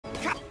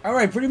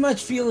Alright, pretty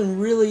much feeling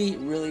really,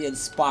 really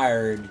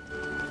inspired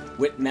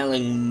with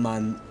Melon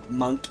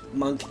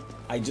Monk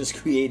I just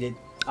created.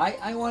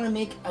 I want to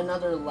make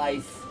another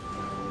life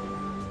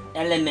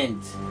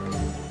element.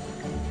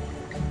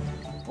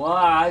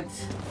 But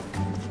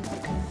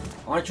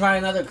I want to try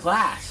another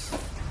class.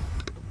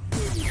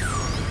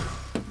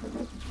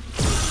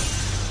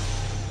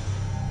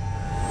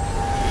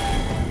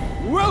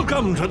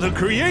 Welcome to the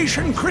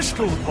Creation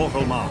Crystal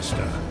Portal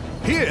Master.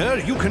 Here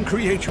you can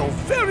create your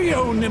very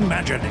own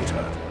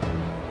Imaginator.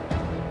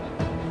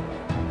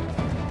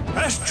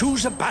 First,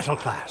 choose a battle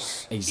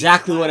class.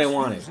 Exactly what I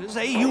wanted. This is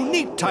a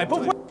unique type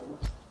of weapon.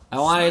 I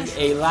wanted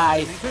a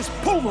life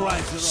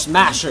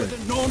smasher.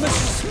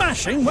 Enormous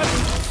smashing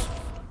weapons.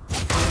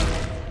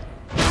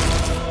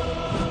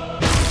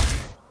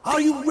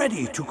 Are you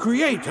ready to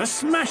create a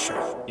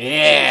smasher?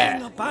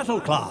 Yeah. A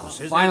battle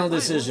class is Final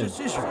decision.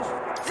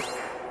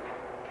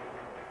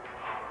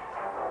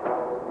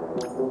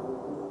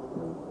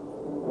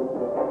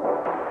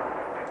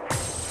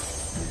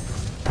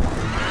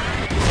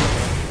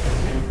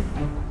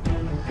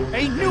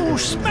 A new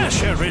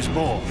smasher is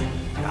born.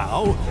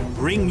 Now,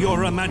 bring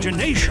your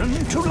imagination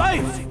to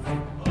life.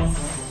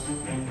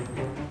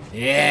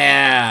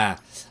 Yeah.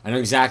 I know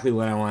exactly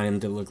what I want him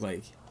to look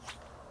like.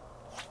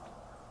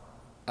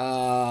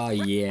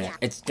 Yeah.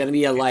 It's gonna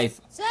be a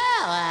life. So,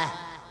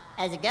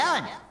 how's it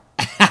going?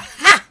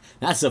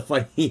 That's a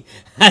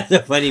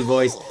funny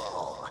voice.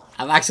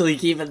 I'm actually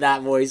keeping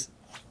that voice.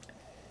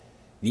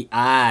 The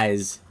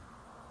eyes.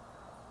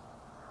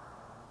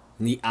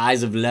 The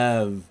eyes of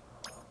love.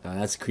 Oh,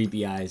 that's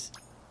creepy eyes.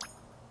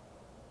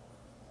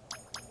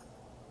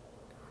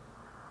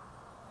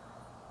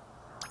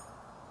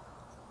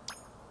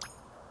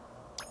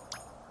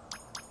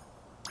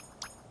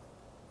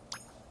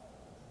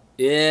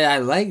 Yeah, I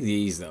like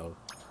these though.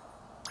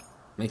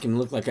 Make him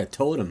look like a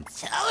totem.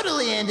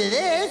 Totally into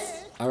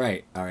this.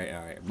 Alright.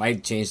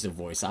 Might change the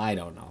voice. I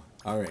don't know.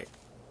 Alright.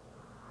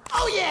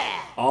 Oh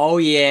yeah! Oh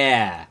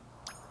yeah!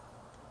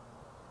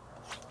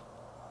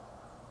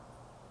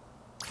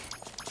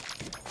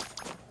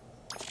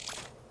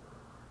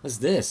 What's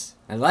this?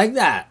 I like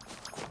that!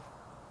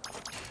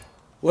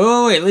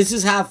 Wait, let's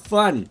just have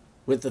fun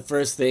with the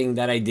first thing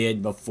that I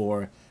did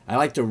before. I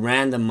like to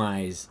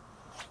randomize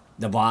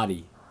the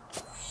body.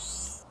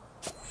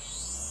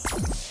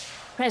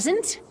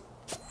 Present?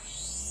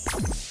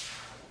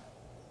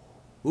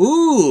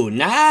 Ooh,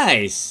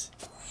 nice!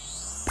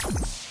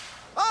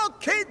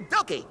 Okay,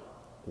 dokie.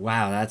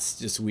 Wow, that's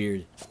just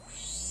weird.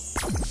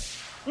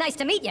 Nice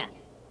to meet ya.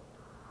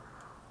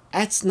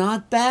 That's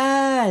not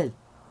bad!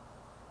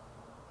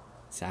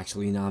 It's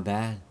actually not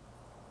bad.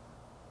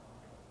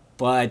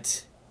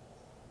 But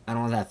I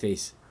don't want that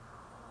face.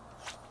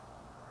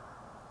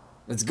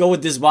 Let's go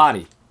with this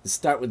body. Let's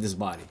start with this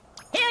body.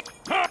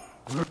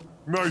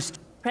 Nice.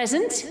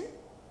 Present?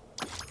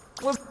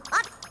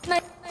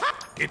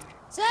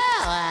 So,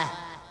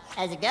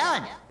 how's it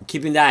going? I'm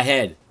keeping that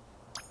head.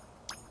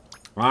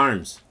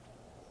 Arms.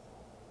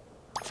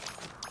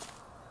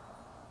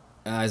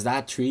 Is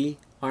that tree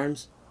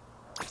arms?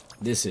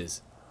 This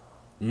is.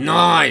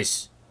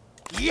 Nice!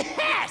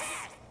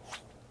 Yes!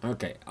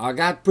 Okay, I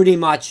got pretty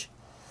much.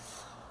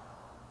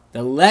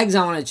 The legs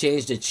I want to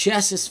change. The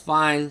chest is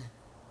fine.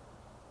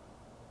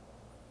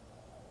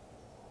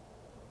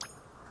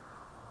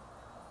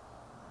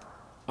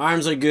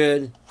 Arms are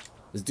good.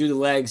 Let's do the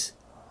legs.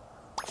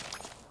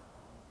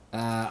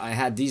 I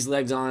had these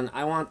legs on.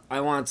 I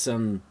want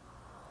some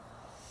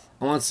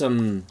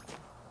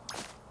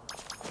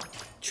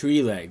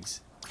tree legs.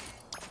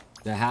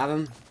 Do I have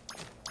them?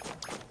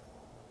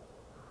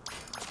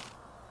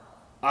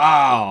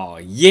 Oh,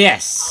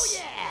 yes! Oh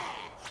yeah!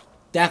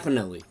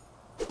 Definitely.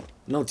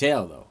 No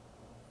tail, though.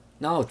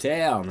 No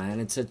tail, man.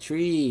 It's a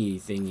tree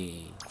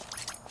thingy.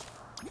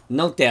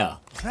 No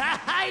tail.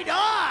 Right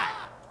on!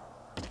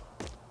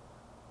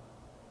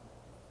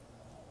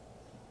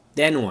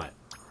 Then what?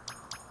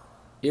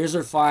 Ears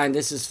are fine.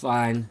 This is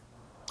fine.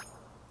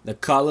 The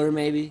color,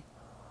 maybe?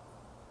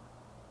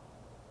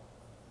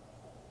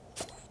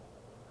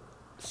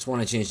 Just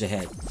want to change the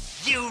head.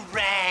 You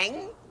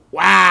rang?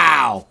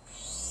 Wow!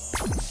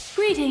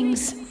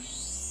 Greetings.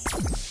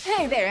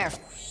 Hey there.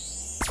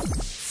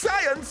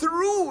 Science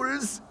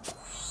rules!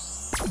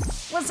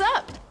 What's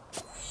up?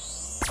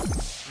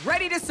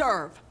 Ready to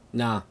serve.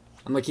 Nah,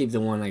 I'm gonna keep the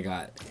one I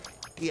got.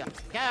 Yeah.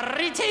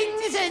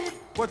 Greetings and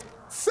What?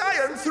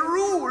 Science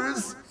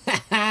rules!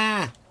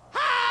 hi!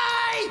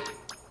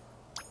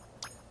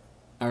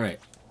 Alright.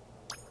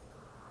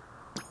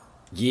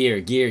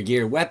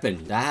 Gear.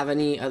 Weapon. Do I have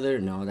any other?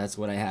 No, that's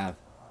what I have.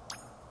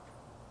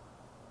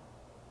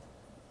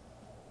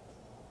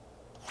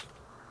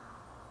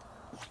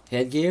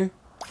 Headgear?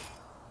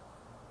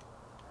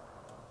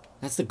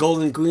 That's the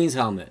Golden Queen's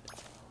helmet.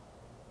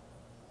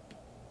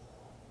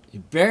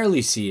 You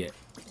barely see it.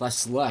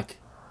 Plus luck.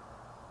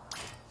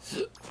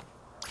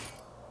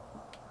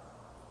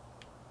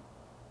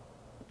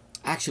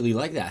 Actually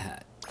like that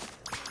hat.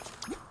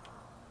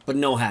 But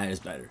no hat is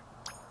better.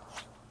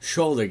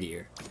 Shoulder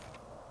gear.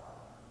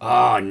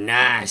 Oh,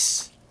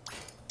 nice.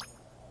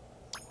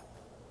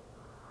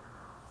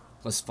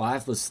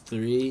 +5,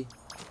 +3.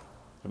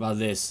 What about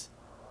this?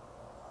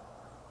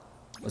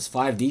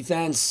 +5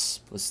 defense,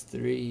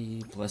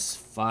 +3,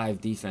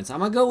 +5 defense. I'm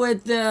gonna go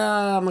with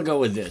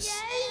this.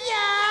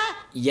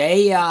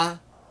 Yeah.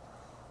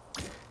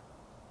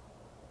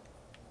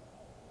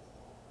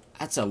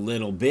 That's a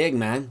little big,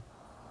 man.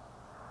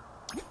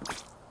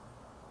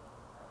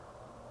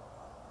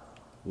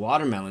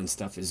 Watermelon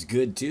stuff is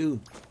good too.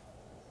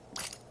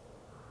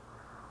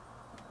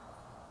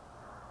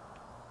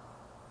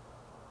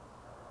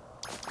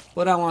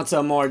 But I want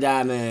some more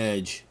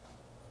damage.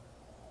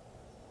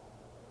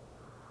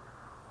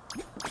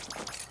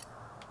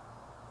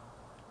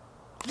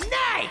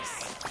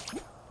 Nice!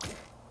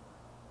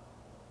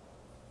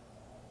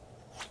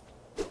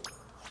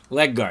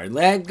 Leg guard,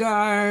 leg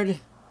guard.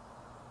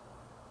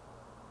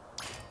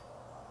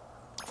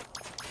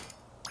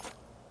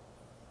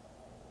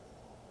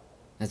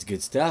 That's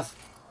good stuff.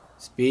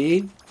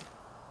 Speed.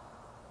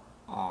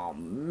 Oh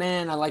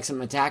man, I like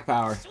some attack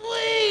power.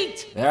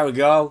 Sweet! There we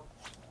go.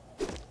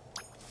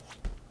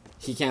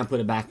 He can't put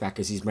a backpack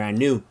because he's brand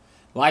new.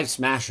 Life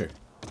Smasher.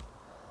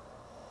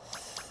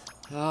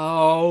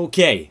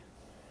 Okay.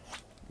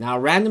 Now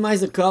randomize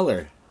the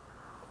color.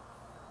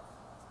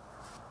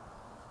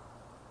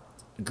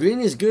 Green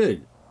is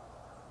good.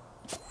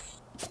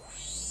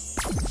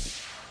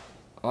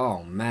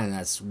 Oh man,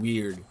 that's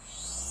weird.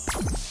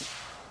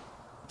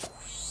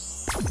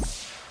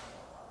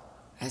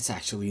 That's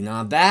actually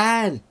not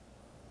bad.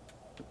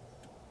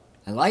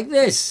 I like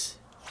this.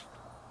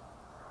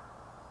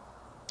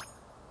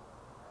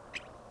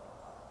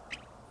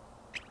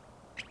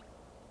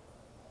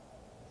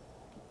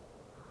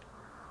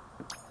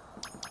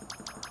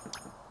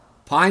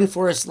 Pine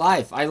Forest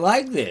Life. I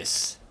like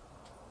this.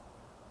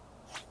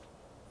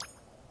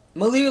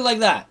 I'm gonna leave it like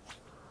that.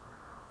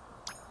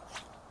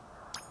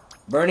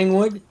 Burning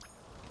Wood.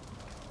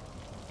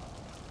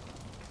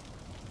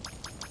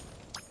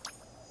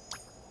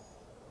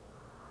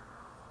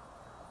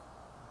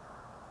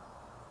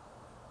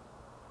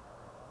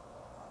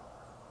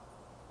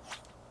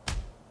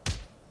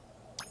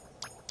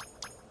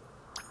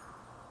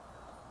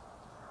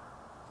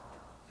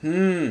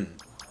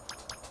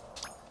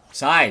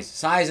 Size.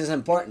 Size is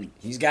important.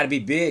 He's got to be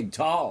big,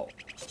 tall.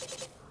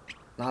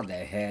 Not the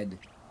head.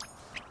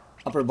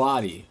 Upper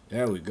body.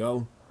 There we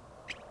go.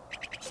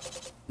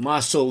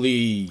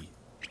 Muscly.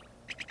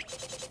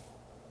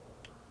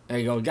 There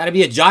you go. Got to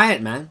be a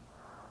giant, man.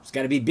 It's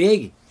got to be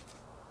big.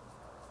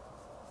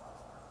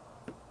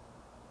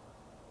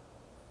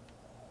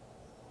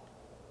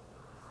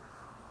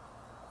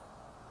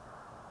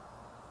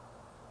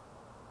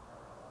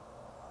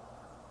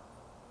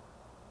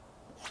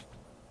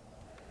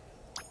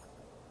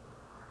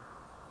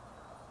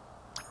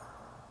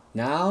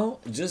 Now,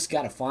 just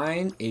gotta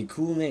find a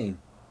cool name.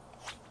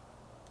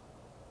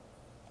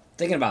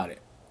 Thinking about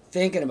it.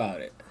 Thinking about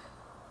it.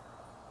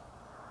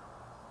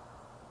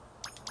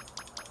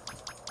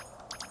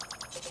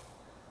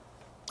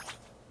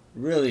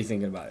 Really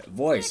thinking about it.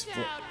 Voice. Check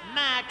out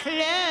my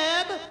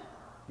club.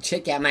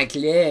 Check out my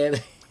club.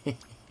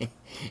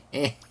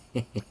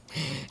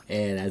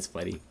 Yeah, that's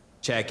funny.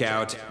 Check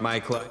out my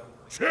club.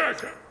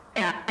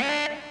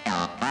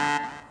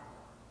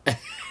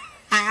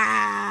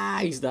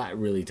 He's not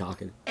really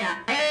talking.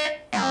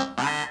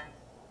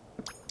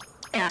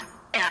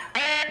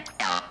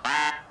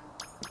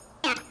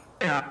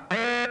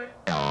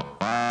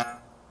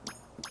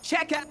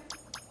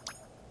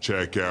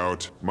 Check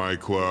out my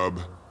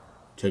club.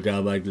 Check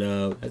out my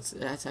club.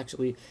 That's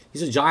actually,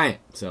 he's a giant,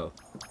 so.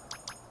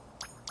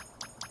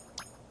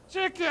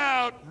 Check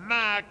out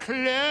my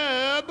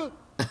club.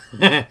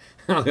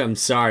 I'm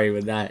sorry,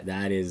 but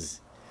that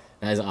is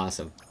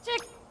awesome.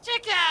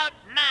 Check out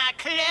my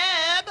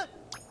club.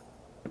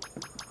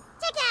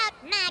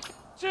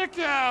 Check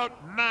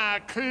out my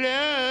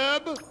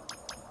club.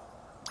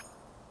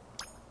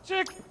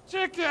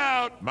 Check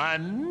out my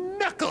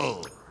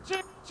knuckle.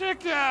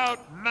 Check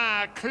out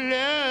my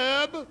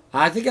club.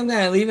 I think I'm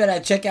gonna leave it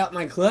at check out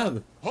my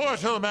club.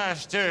 Portal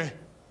Master,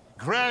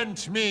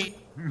 grant me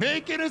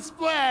making a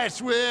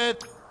splash with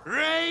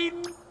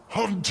rain.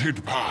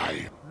 Haunted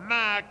pie.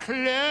 My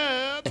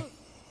club.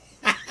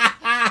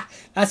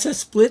 That's a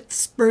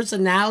split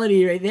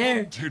personality right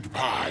there. Haunted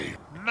pie.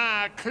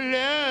 My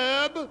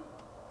club.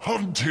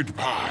 Haunted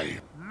pie.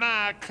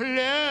 My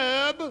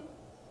club.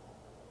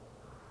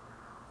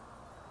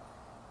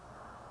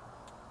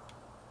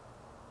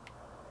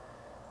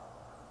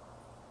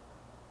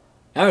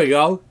 There we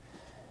go.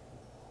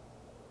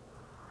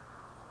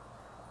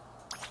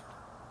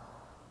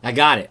 I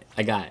got it.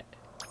 I got it.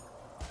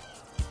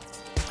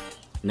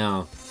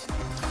 No.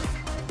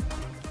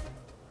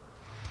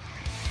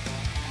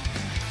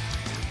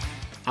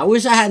 I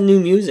wish I had new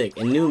music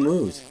and new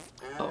moves.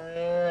 Oh.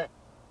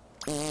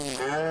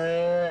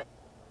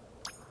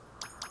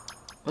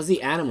 What's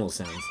the animal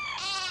sounds?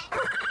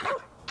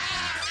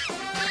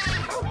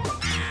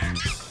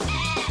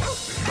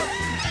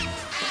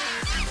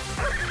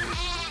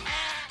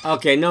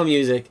 Okay, no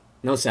music,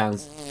 no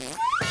sounds.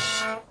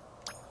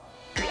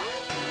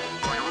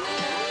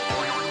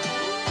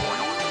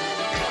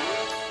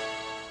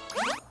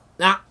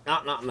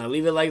 I'm gonna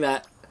leave it like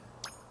that.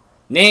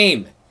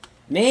 Name.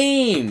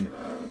 Name.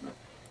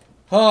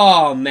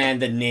 Oh, man,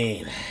 the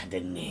name. The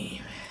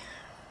name.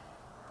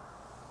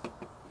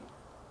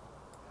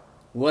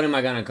 What am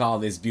I gonna call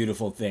this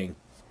beautiful thing?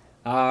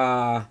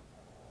 What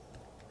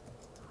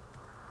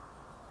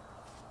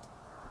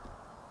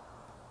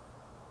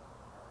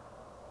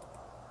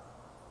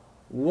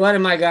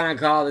am I gonna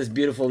call this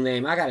beautiful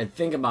name? I gotta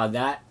think about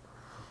that.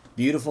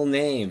 Beautiful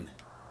name.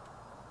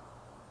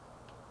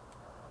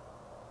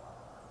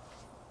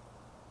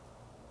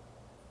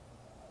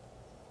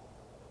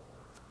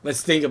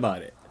 Let's think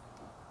about it.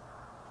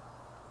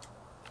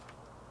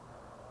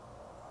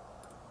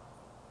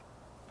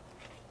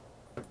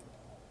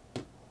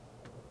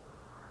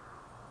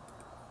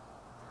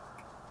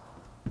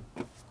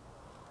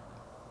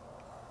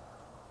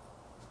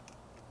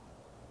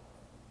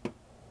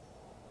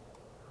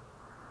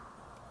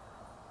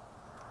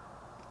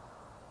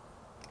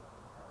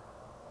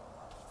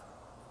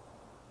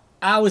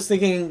 I was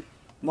thinking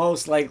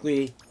most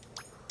likely,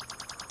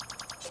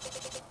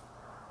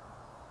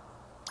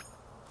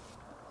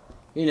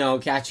 you know,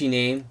 catchy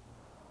name.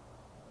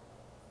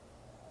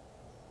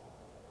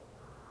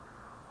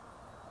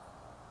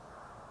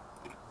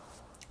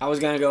 I was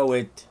gonna go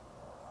with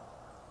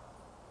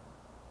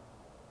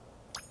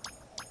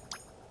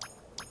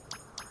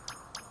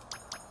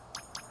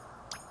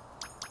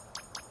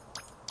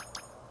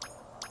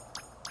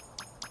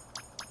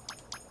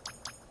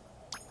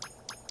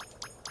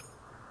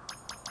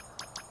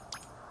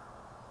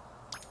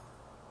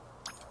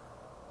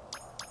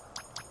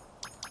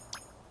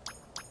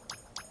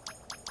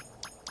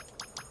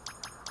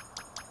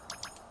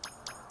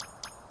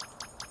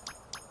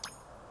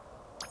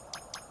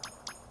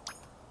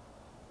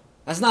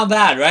that's not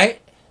bad, right?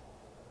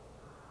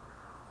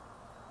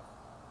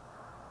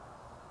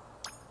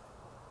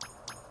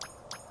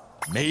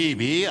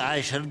 Maybe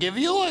I shall give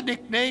you a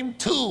nickname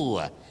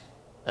too.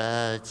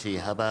 Let's see,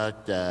 how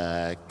about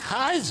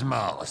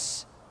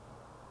Cosmos?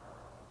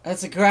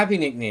 That's a crappy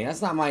nickname.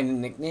 That's not my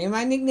nickname.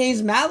 My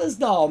nickname's Malice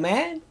Doll,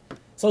 man.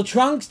 So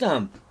Trunk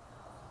Stomp.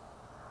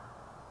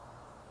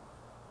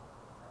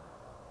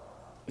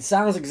 It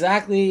sounds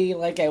exactly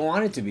like I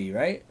want it to be,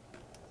 right?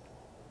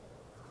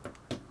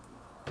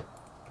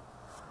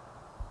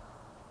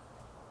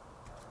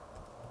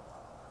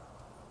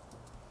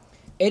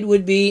 It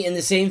would be in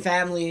the same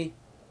family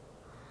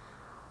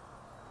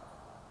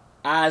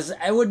as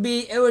it would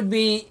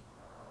be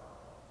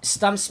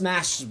Stump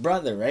Smash's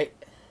brother, right?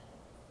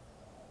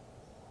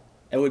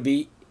 It would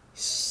be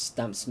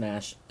Stump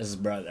Smash's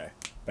brother,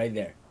 right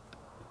there.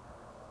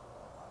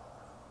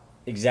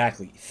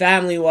 Exactly.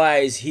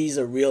 Family-wise, he's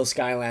a real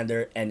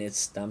Skylander, and it's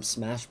Stump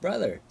Smash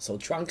brother. So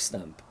Trunk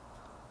Stump.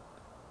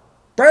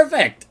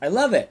 Perfect! I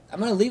love it. I'm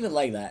gonna leave it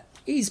like that.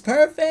 He's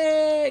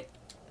perfect!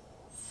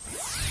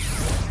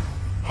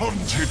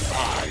 Hunted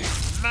by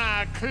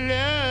My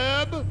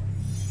club.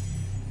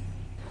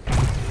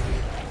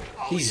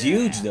 He's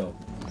huge though.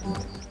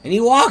 And he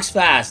walks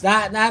fast.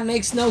 That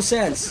makes no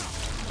sense.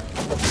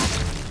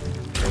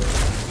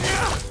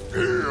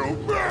 Feel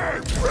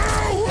my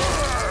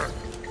power!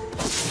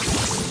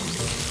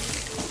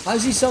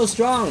 How's he so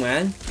strong,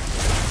 man?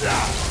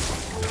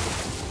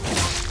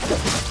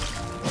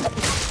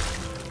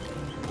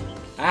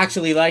 I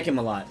actually like him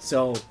a lot.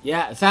 So,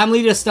 yeah,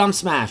 family to Stump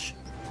Smash.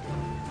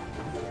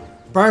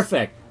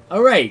 Perfect.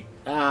 Alright.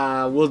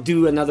 We'll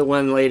do another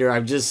one later.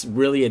 I'm just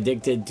really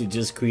addicted to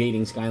just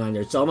creating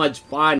Skylanders. So much fun.